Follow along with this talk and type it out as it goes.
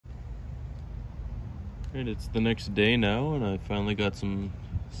Right, it's the next day now, and I finally got some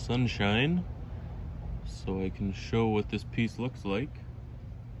sunshine, so I can show what this piece looks like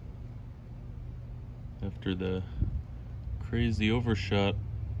after the crazy overshot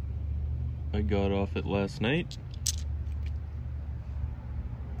I got off it last night.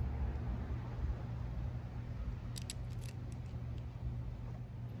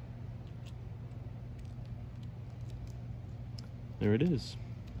 There it is.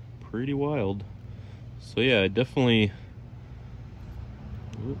 Pretty wild. So yeah, I definitely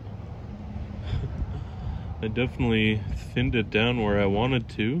thinned it down where I wanted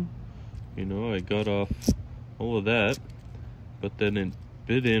to. You know, I got off all of that, but then it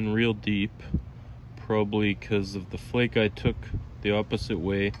bit in real deep, probably because of the flake I took the opposite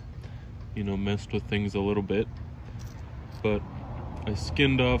way, you know, messed with things a little bit. But I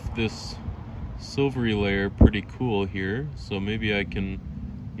skinned off this silvery layer pretty cool here, so maybe I can,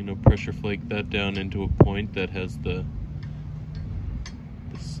 you know, pressure flake that down into a point that has the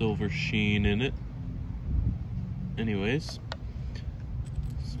silver sheen in it. Anyways,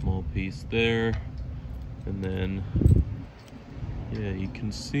 small piece there, and then yeah, you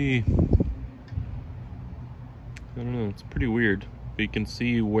can see, I don't know, it's pretty weird, but you can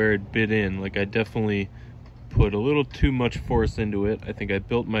see where it bit in. Like, I definitely put a little too much force into it. I think I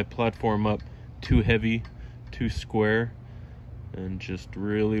built my platform up too heavy, too square, and just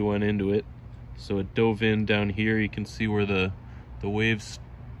really went into it. So it dove in down here. You can see where the waves,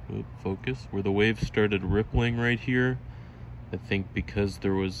 where the waves started rippling right here. I think because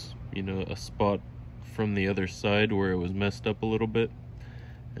there was, you know, a spot from the other side where it was messed up a little bit,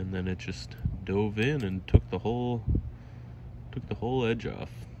 and then it just dove in and took the whole edge off.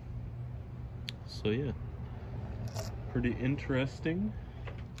 So yeah, pretty interesting.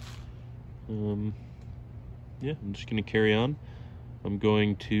 Yeah, I'm just gonna carry on. I'm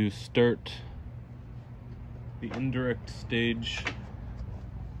going to start the indirect stage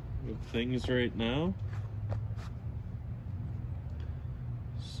of things right now.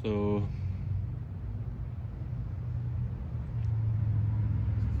 So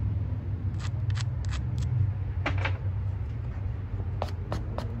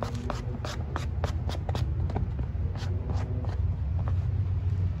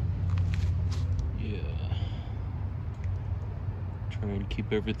yeah, try and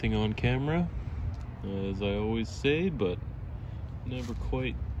keep everything on camera, as I always say, but never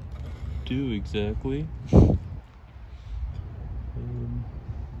quite do exactly.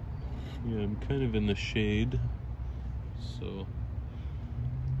 Yeah, I'm kind of in the shade, so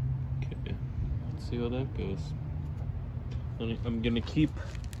okay, let's see how that goes. I'm gonna keep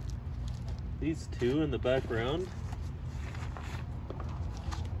these two in the background.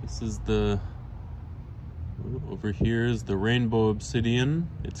 This is over here is the Rainbow Obsidian.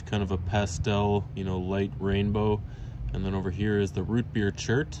 It's kind of a pastel, you know, light rainbow. And then over here is the Root Beer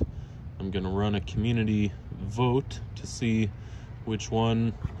Chert. I'm gonna run a community vote to see which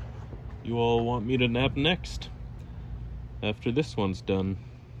one you all want me to nap next after this one's done.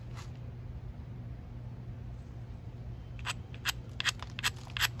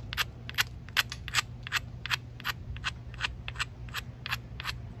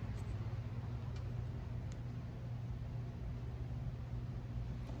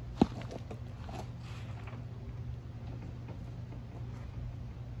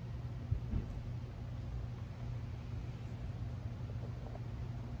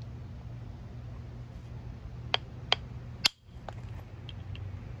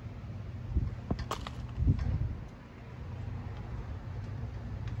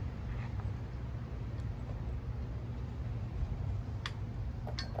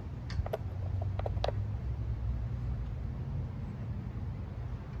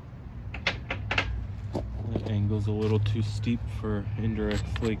 That angle's a little too steep for indirect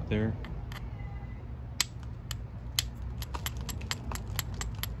flake there.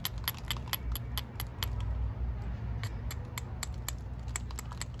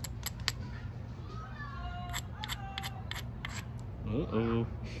 Uh-oh.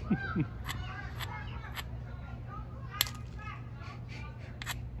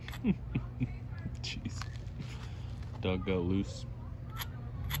 Jeez. Dog got loose.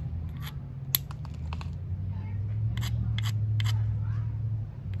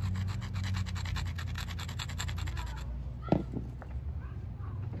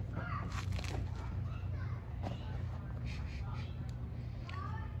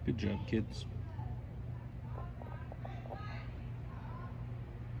 Good job, kids.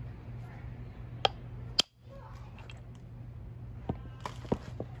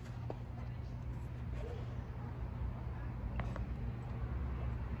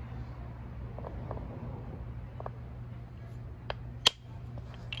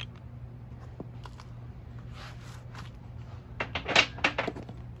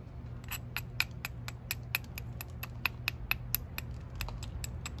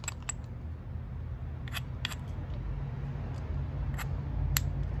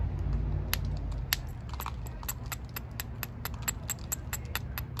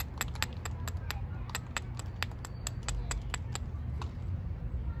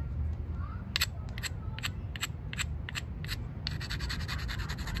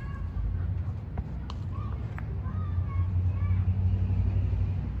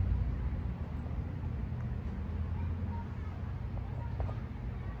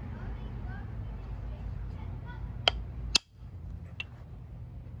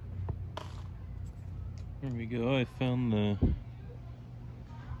 There we go. I found the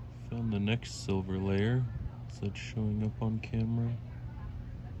next silver layer. Is that showing up on camera?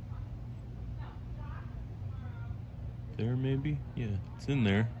 There maybe? Yeah, it's in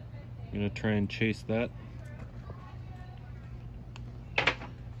there. I'm gonna try and chase that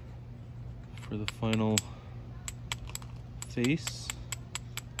for the final face.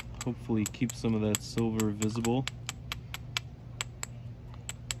 Hopefully keep some of that silver visible.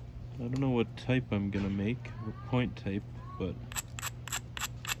 I don't know what type I'm gonna make, or point type, but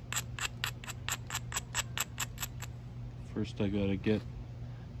first I gotta get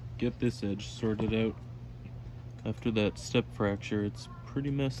this edge sorted out. After that step fracture, it's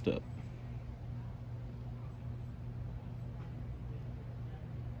pretty messed up.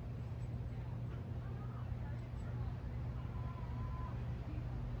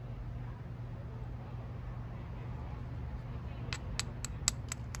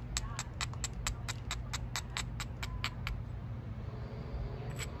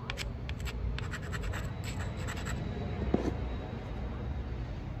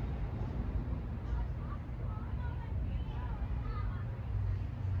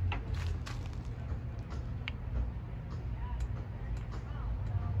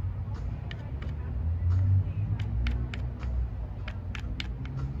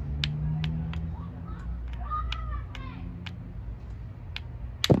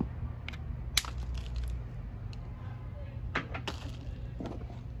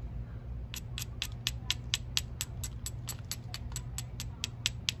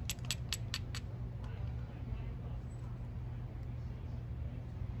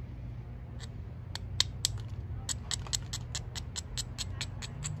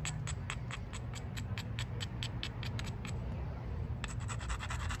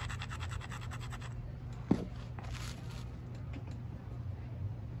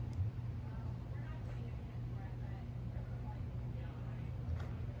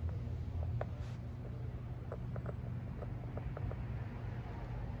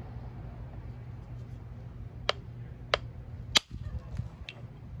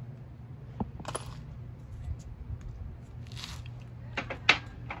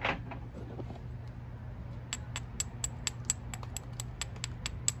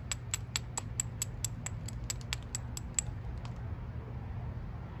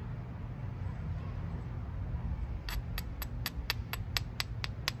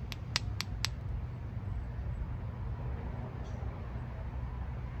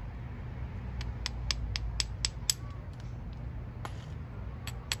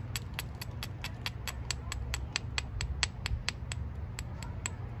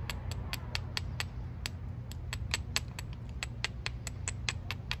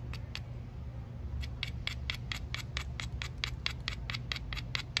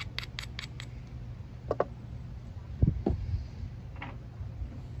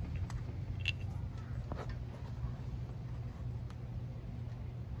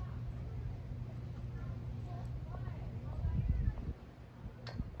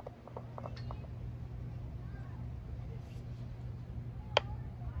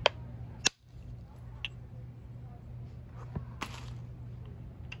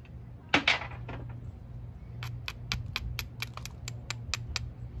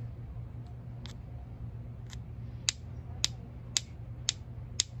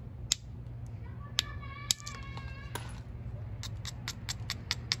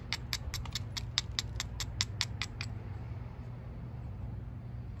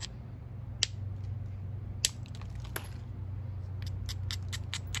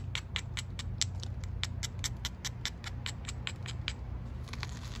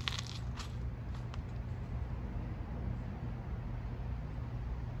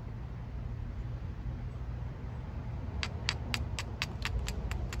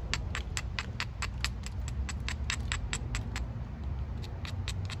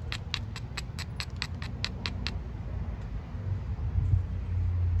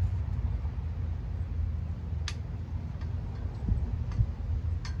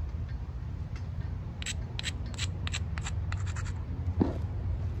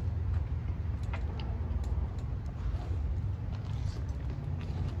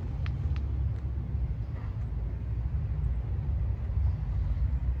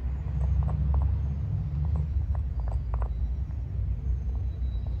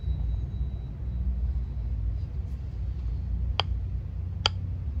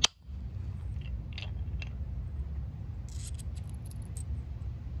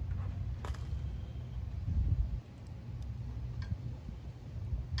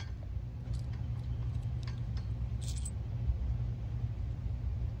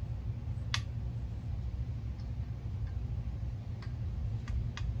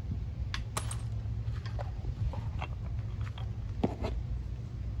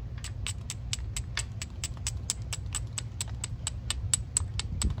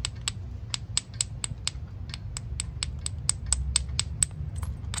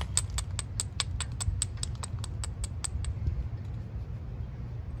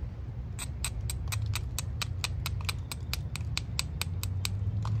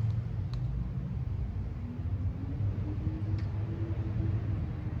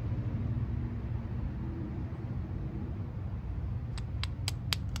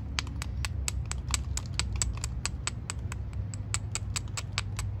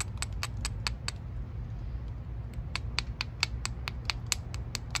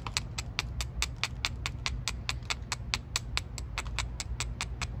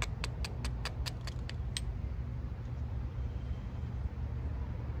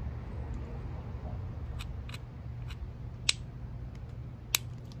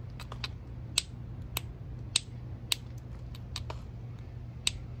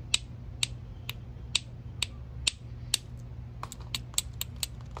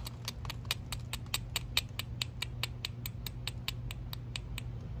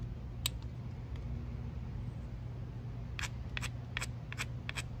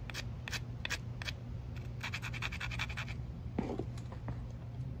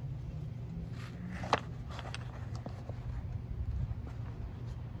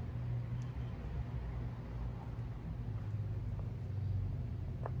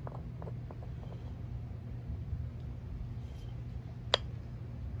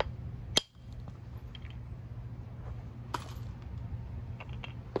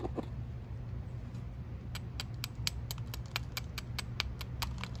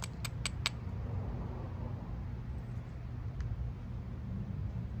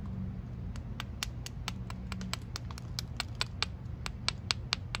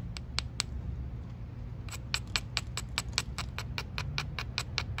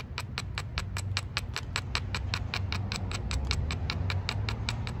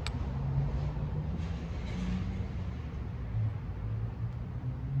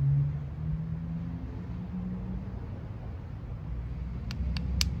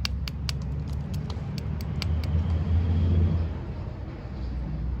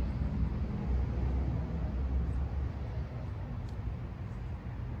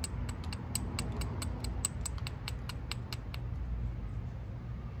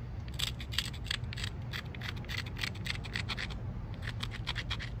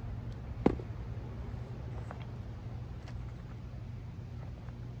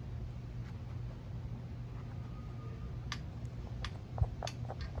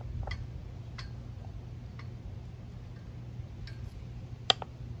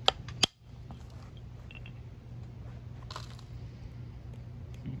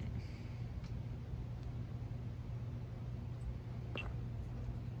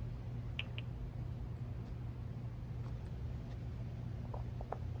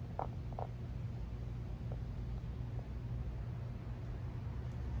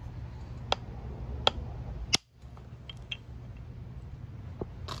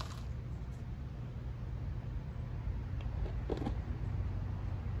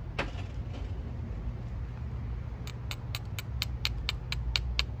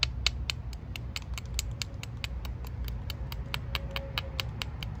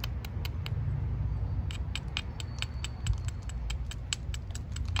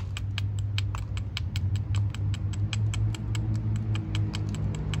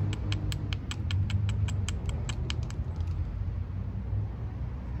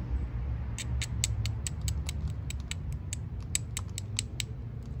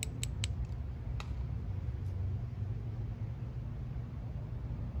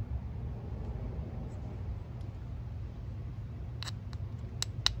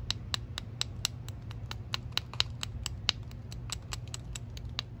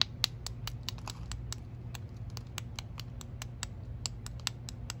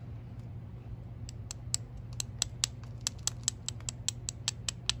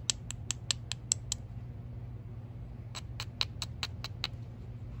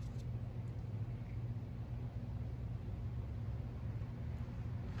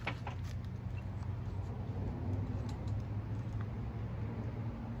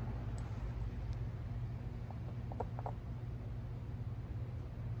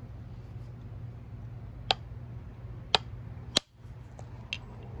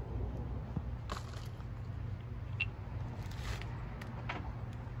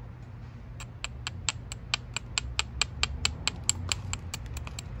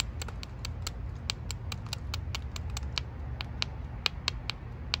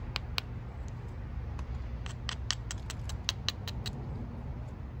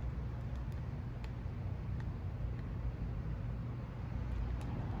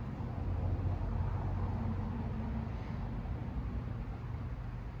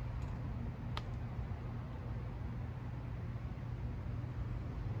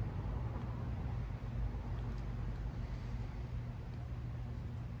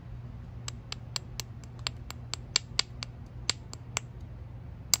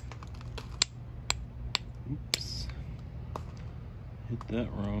 that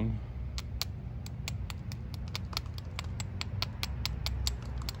wrong.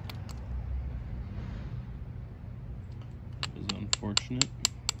 That was unfortunate.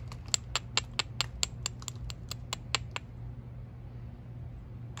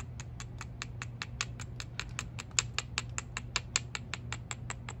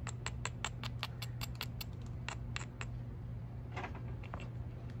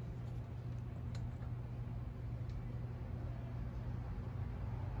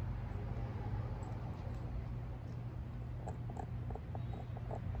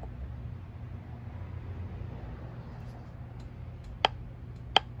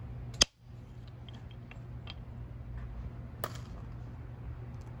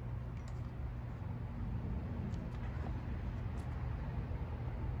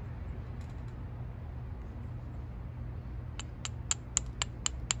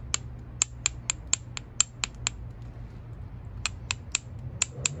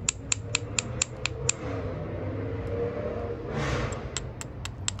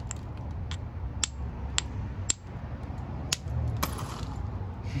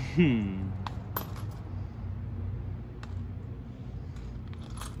 Hmm.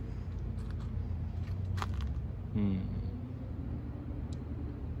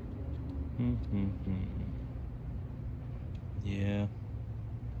 Yeah.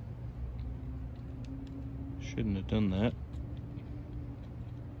 Shouldn't have done that.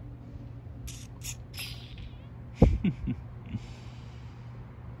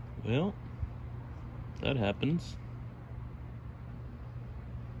 Well, that happens.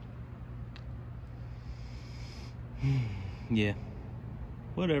 Yeah.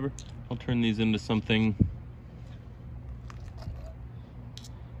 Whatever. I'll turn these into something.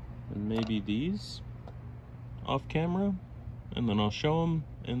 And maybe these off camera, and then I'll show them,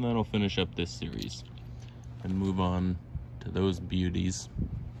 and then I'll finish up this series and move on to those beauties.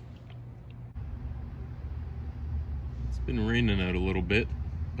 It's been raining out a little bit,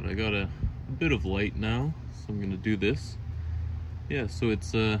 but I got a bit of light now, so I'm gonna do this. Yeah, so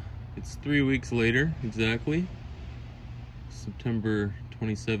it's 3 weeks later exactly. September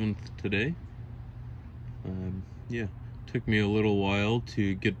 27th today. Yeah, took me a little while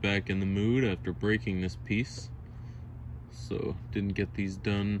to get back in the mood after breaking this piece, so didn't get these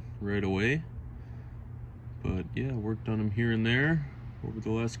done right away, but yeah, worked on them here and there over the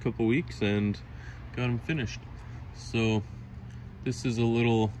last couple weeks and got them finished. So this is a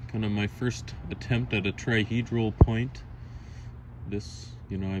little kind of my first attempt at a trihedral point. This,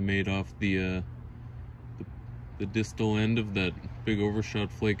 you know, I made off the distal end of that big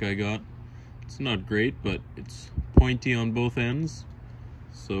overshot flake I got. It's not great, but it's pointy on both ends,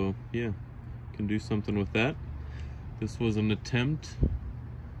 so yeah, can do something with that. This was an attempt.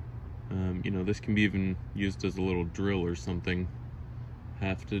 You know, this can be even used as a little drill or something,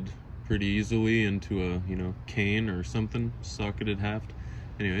 hafted pretty easily into a, you know, cane or something, socketed haft.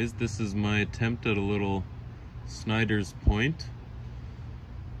 Anyways, this is my attempt at a little Snyder's point.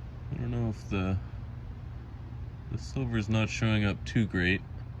 I don't know if the silver's not showing up too great.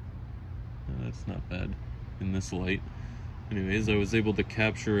 No, that's not bad in this light. Anyways, I was able to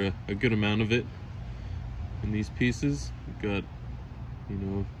capture a good amount of it in these pieces. Got, you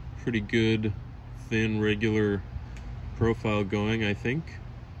know, pretty good, thin, regular profile going, I think.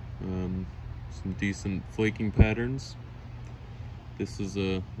 Some decent flaking patterns. This is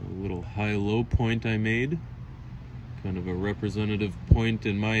a little high-low point I made. Kind of a representative point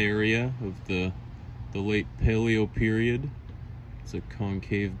in my area of the late Paleo period. It's a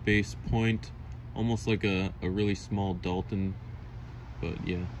concave base point, almost like a really small Dalton, but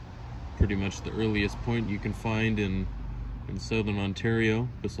yeah, pretty much the earliest point you can find in southern Ontario,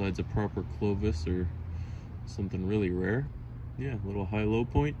 besides a proper Clovis or something really rare. Yeah, little high-low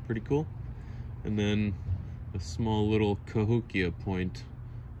point, pretty cool. And then a small little Cahokia point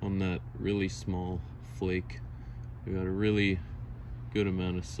on that really small flake. We got a really good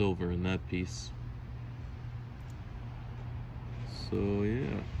amount of silver in that piece. So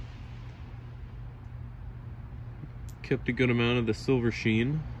yeah, kept a good amount of the silver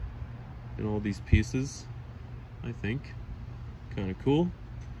sheen in all these pieces, I think. Kind of cool.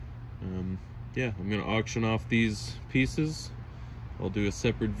 Yeah, I'm gonna auction off these pieces. I'll do a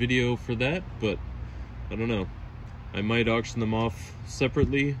separate video for that, but I don't know. I might auction them off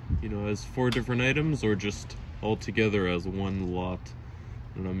separately, you know, as 4 different items, or just all together as one lot.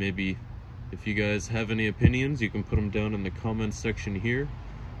 I don't know, maybe if you guys have any opinions, you can put them down in the comments section here,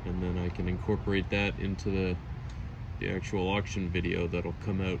 and then I can incorporate that into the actual auction video that'll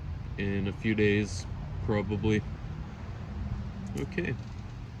come out in a few days, probably. Okay,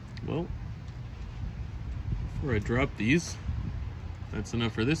 well, before I drop these, that's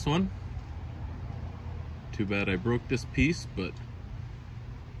enough for this one. Too bad I broke this piece, but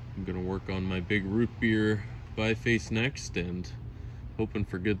I'm gonna work on my big root beer biface next and hoping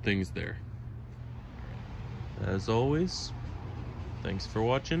for good things there. As always, thanks for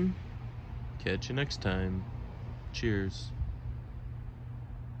watching. Catch you next time. Cheers.